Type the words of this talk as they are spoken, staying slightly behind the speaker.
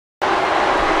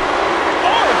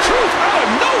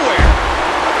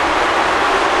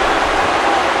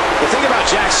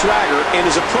Jack's swagger and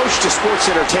his approach to sports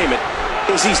entertainment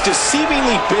is he's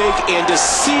deceivingly big and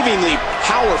deceivingly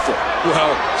powerful.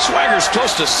 Well, Swagger's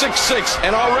close to 6'6"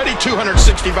 and already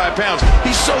 265 pounds.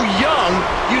 He's so young,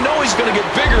 you know he's going to get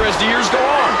bigger as the years go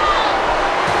on.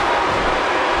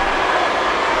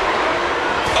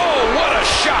 Oh, what a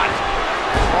shot!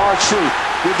 R-Truth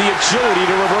with the agility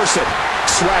to reverse it.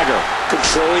 Swagger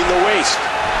controlling the waist.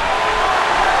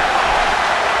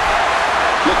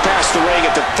 Look past the ring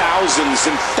at the thousands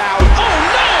and thousands. Oh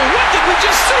no! What did we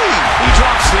just see? He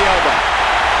drops the elbow.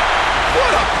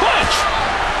 What a punch!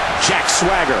 Jack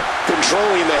Swagger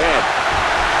controlling the head.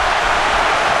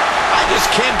 I just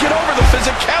can't get over the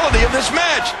physicality of this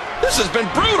match. This has been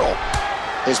brutal.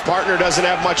 His partner doesn't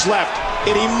have much left,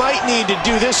 and he might need to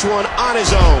do this one on his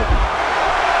own.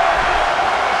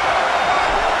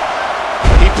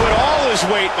 He put all his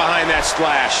weight behind that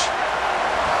splash.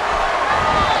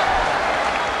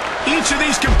 Each of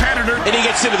these competitors... And he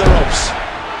gets into the ropes.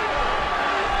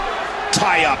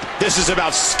 Tie up. This is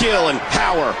about skill and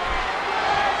power.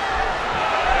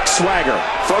 Swagger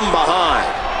from behind.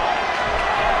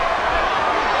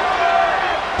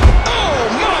 Oh,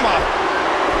 mama!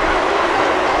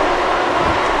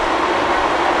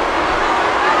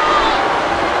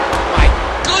 My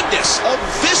goodness, a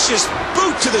vicious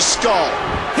boot to the skull.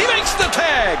 He makes the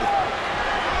tag.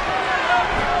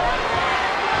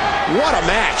 What a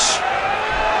match.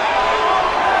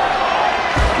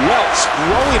 Welts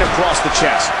growing across the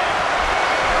chest.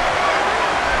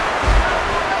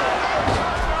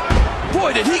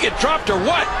 Boy, did he get dropped or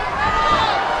what?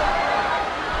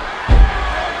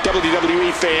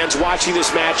 WWE fans watching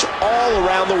this match all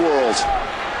around the world.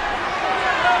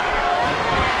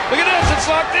 Look at this, it's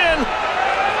locked in.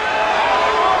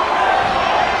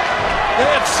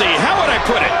 Let's see, how would I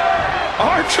put it?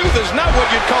 R-Truth is not what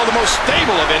you'd call the most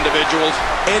stable of individuals.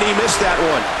 And he missed that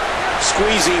one.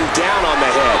 Squeezing down on the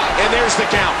head. And there's the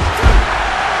count.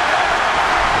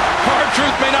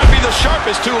 R-Truth may not be the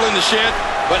sharpest tool in the shed,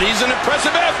 but he's an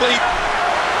impressive athlete.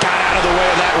 Got out of the way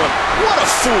of that one. What a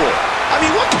fool. I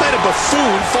mean, what kind of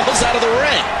buffoon falls out of the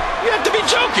ring? You have to be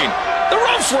joking. The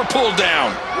ropes were pulled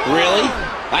down. Really?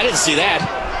 I didn't see that.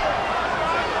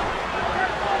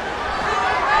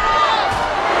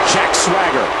 Jack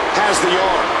Swagger has the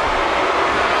arm.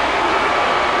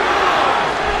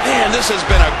 Man, this has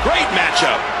been a great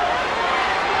matchup.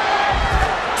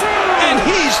 And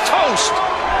he's toast.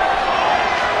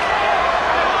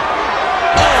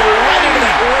 Oh, right into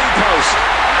that ring post.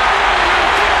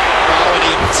 Oh, and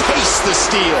he tastes the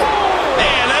steel.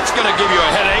 Man, that's going to give you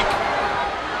a headache.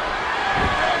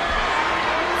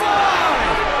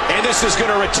 And this is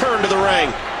going to return to the ring.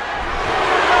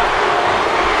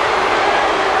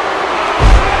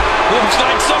 Looks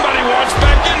like somebody wants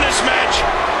back in this match.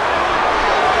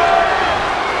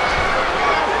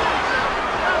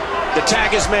 The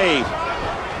tag is made.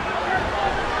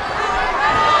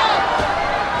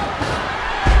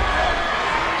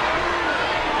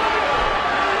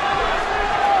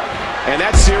 And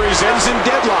that series ends in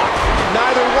deadlock.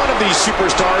 Neither one of these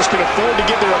superstars can afford to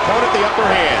give their opponent the upper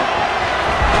hand.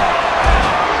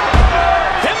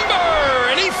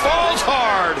 Timber, and he falls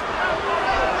hard.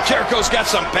 Jericho's got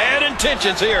some bad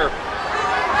intentions here.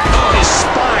 Oh, his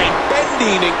spine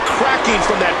bending and cracking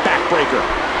from that backbreaker.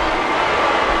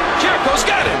 Jericho's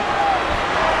got him.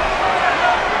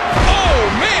 Oh,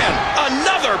 man,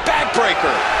 another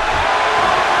backbreaker.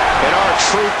 And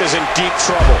R-Truth is in deep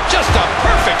trouble. Just a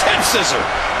perfect head scissor.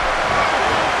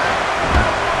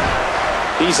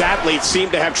 These athletes seem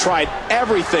to have tried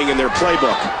everything in their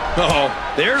playbook. Oh,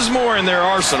 there's more in their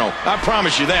arsenal. I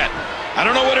promise you that. I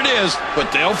don't know what it is,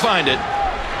 but they'll find it.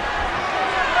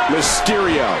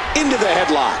 Mysterio into the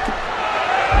headlock.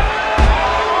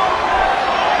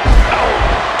 Oh,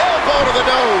 elbow to the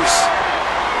nose.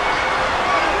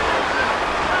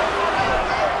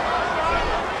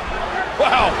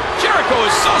 Wow, Jericho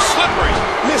is so slippery.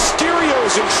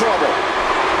 Mysterio's in trouble.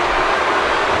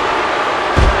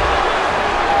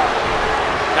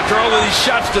 After all of these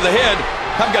shots to the head,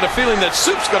 I've got a feeling that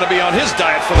Soup's going to be on his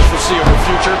diet for the foreseeable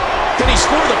future. Can he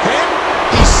score the pin?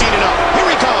 He's seen it up. Here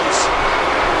he comes.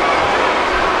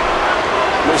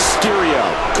 Mysterio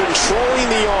controlling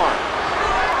the arm.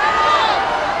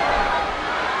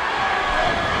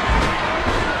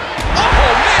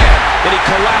 Oh, man! And he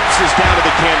collapses down to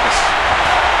the canvas.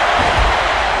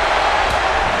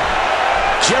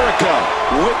 Jericho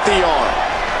with the arm.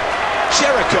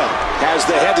 Jericho has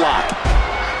the headlock.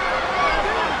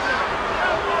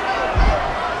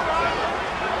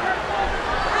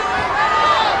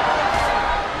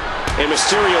 And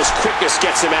Mysterio's quickness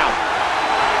gets him out.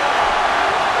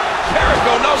 Jericho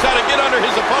Jericho knows how to get under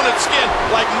his opponent's skin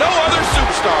like no other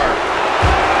superstar.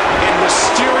 And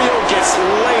Mysterio gets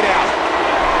laid out.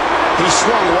 He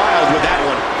swung wild with that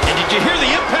one. And did you hear the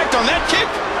impact on that kick?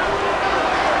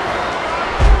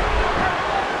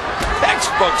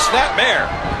 Textbook snapmare.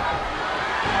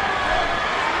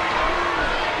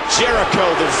 Jericho,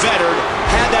 the veteran,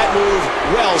 had that move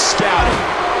well scouted.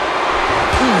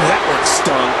 Ooh, that one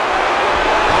stung.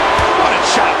 What a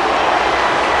chop.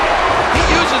 He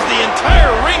uses the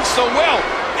entire ring so well.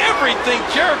 Everything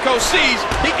Jericho sees,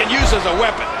 he can use as a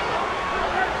weapon.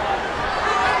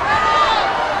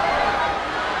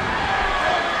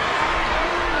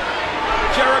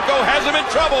 Jericho has him in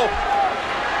trouble.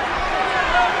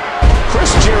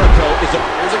 Chris Jericho is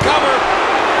Here's a cover.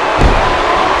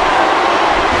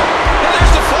 And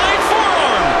there's the flying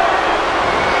forearm.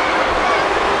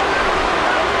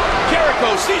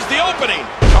 Jericho sees the opening.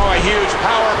 Oh, a huge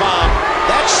power bomb.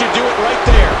 That should do it right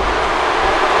there.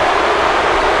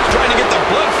 He's trying to get the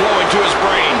blood flowing to his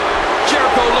brain.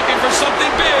 Jericho looking for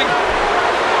something big.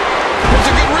 There's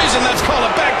a good reason that's called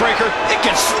a backbreaker. It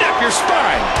can snap your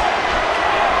spine.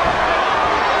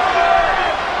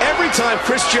 Every time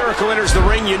Chris Jericho enters the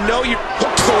ring, you know you're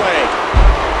hooked away.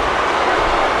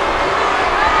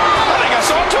 I think I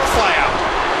saw two fly out.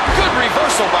 Good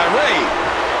reversal by Ray.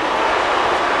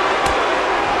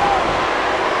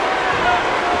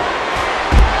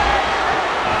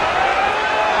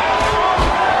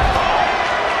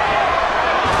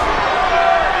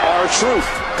 R-Truth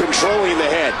controlling the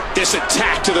head. This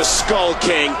attack to the Skull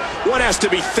King. One has to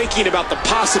be thinking about the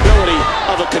possibility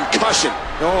of a concussion.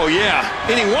 Oh, yeah.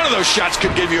 Any one of those shots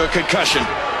could give you a concussion.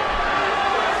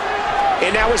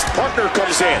 And now his partner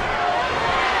comes in.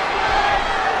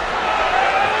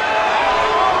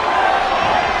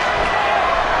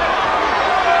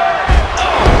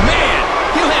 Oh, man.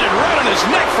 He landed right on his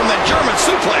neck from that German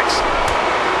suplex.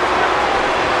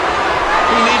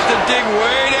 He needs to dig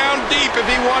way down deep if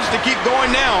he wants to keep going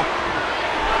now.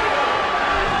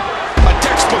 A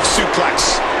textbook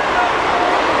suplex.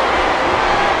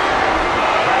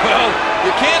 Well,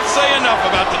 you can't say enough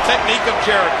about the technique of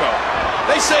Jericho.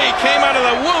 They say he came out of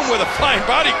the womb with a flying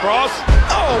body cross.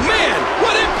 Oh, man,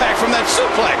 what impact from that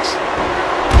suplex.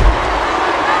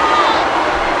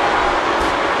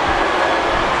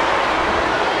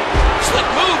 Slick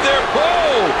move there.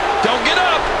 Whoa, don't get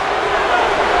up.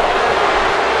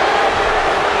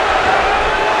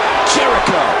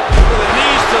 Jericho. With the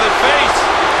knees to the face.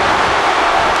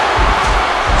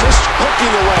 Just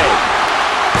hooking away.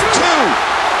 2,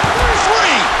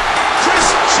 3. Chris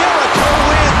Jericho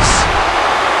wins.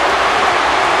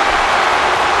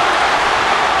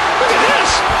 Look at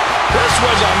this. This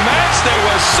was a match that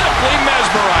was simply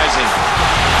mesmerizing.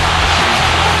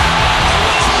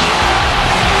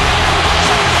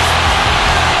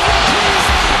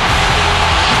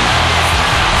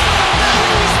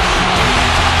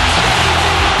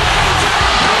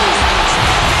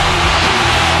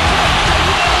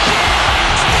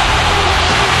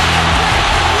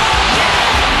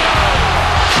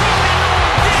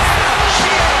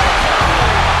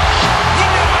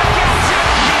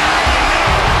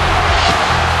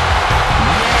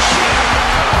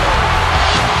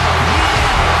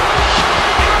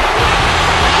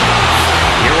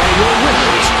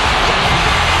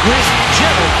 Chris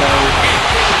Jericho,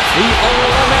 the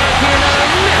All-American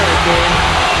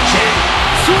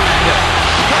Champion.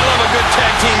 I love a good tag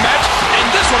team match, and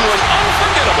this one was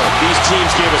unforgettable. These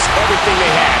teams gave us everything they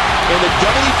had, and the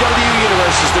WWE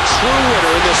Universe is the true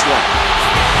winner in this one.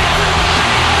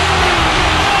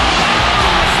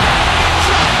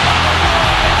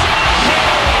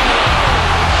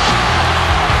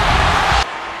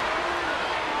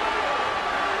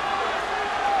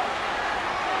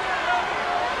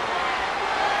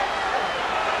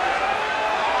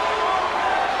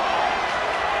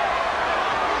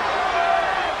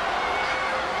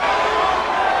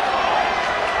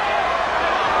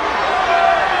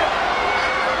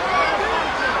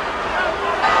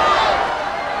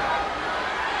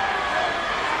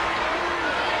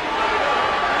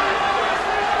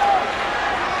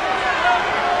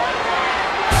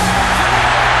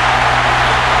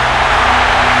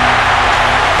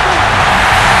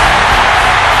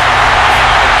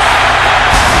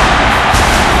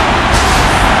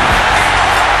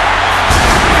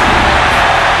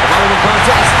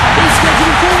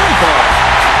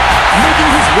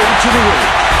 to the ring.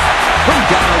 From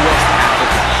Ghana, West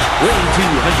Africa, weighing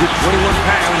 221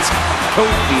 pounds,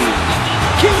 Kofi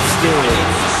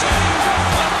Kingston.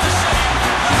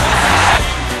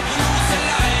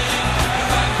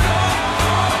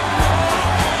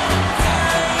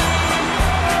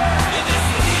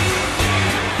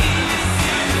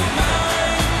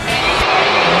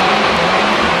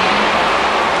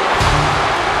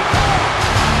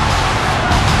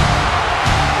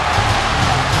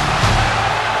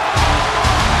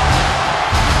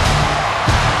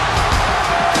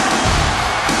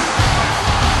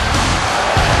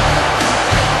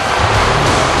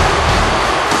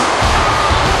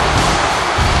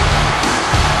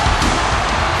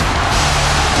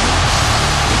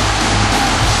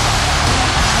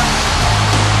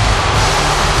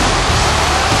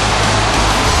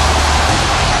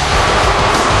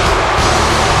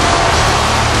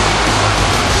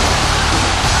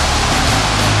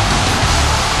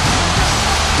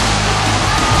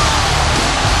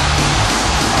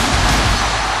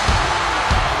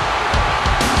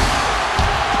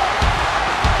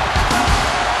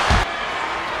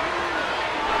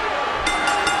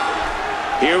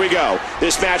 we go.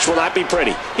 This match will not be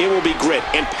pretty. It will be grit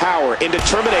and power and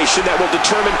determination that will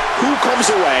determine who comes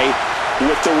away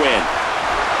with the win.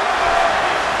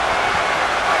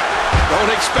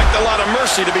 Don't expect a lot of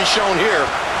mercy to be shown here.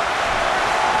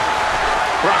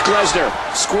 Brock Lesnar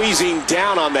squeezing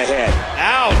down on the head.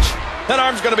 Ouch! That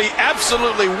arm's going to be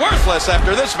absolutely worthless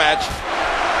after this match.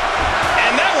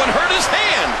 And that one hurt his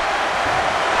hand.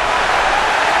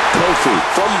 Kofi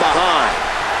from behind.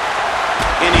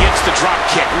 And he hits the drop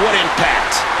kick. What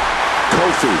impact.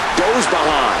 Kofi goes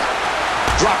behind.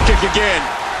 Drop kick again.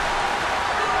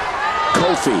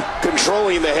 Kofi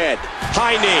controlling the head.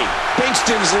 High knee.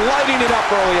 Kingston's lighting it up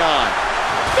early on.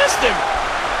 Missed him.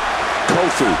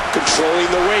 Kofi controlling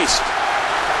the waist.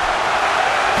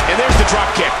 And there's the drop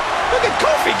kick. Look at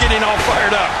Kofi getting all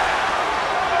fired up.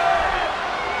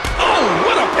 Oh,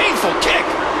 what a painful kick.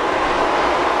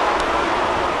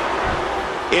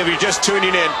 If you're just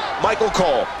tuning in, Michael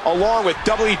Cole, along with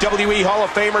WWE Hall of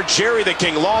Famer Jerry the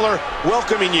King Lawler,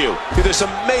 welcoming you to this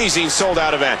amazing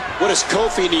sold-out event. What does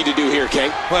Kofi need to do here,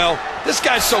 King? Well, this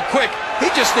guy's so quick, he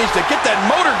just needs to get that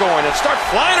motor going and start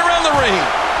flying around the ring.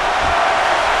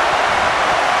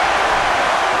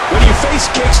 When you face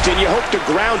Kingston, you hope to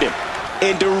ground him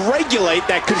and to regulate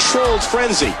that controlled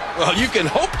frenzy. Well, you can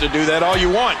hope to do that all you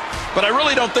want, but I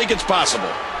really don't think it's possible.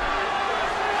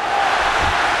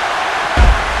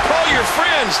 Call your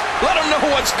friends. Let them know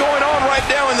what's going on right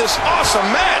now in this awesome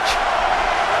match.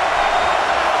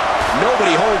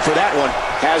 Nobody home for that one.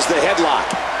 Has the headlock.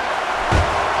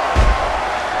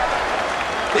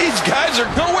 These guys are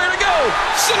nowhere to go.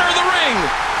 Center of the ring.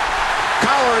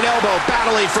 Collar and elbow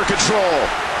battling for control.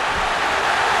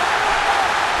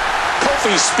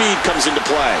 Kofi's speed comes into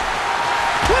play.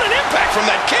 What an impact from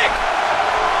that kick.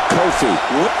 Kofi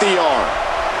with the arm.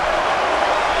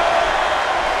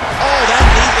 Oh, that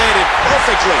knee landed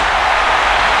perfectly.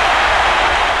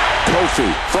 Kofi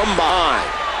from behind.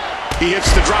 He hits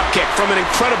the drop kick from an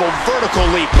incredible vertical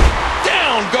leap.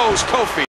 Down goes Kofi.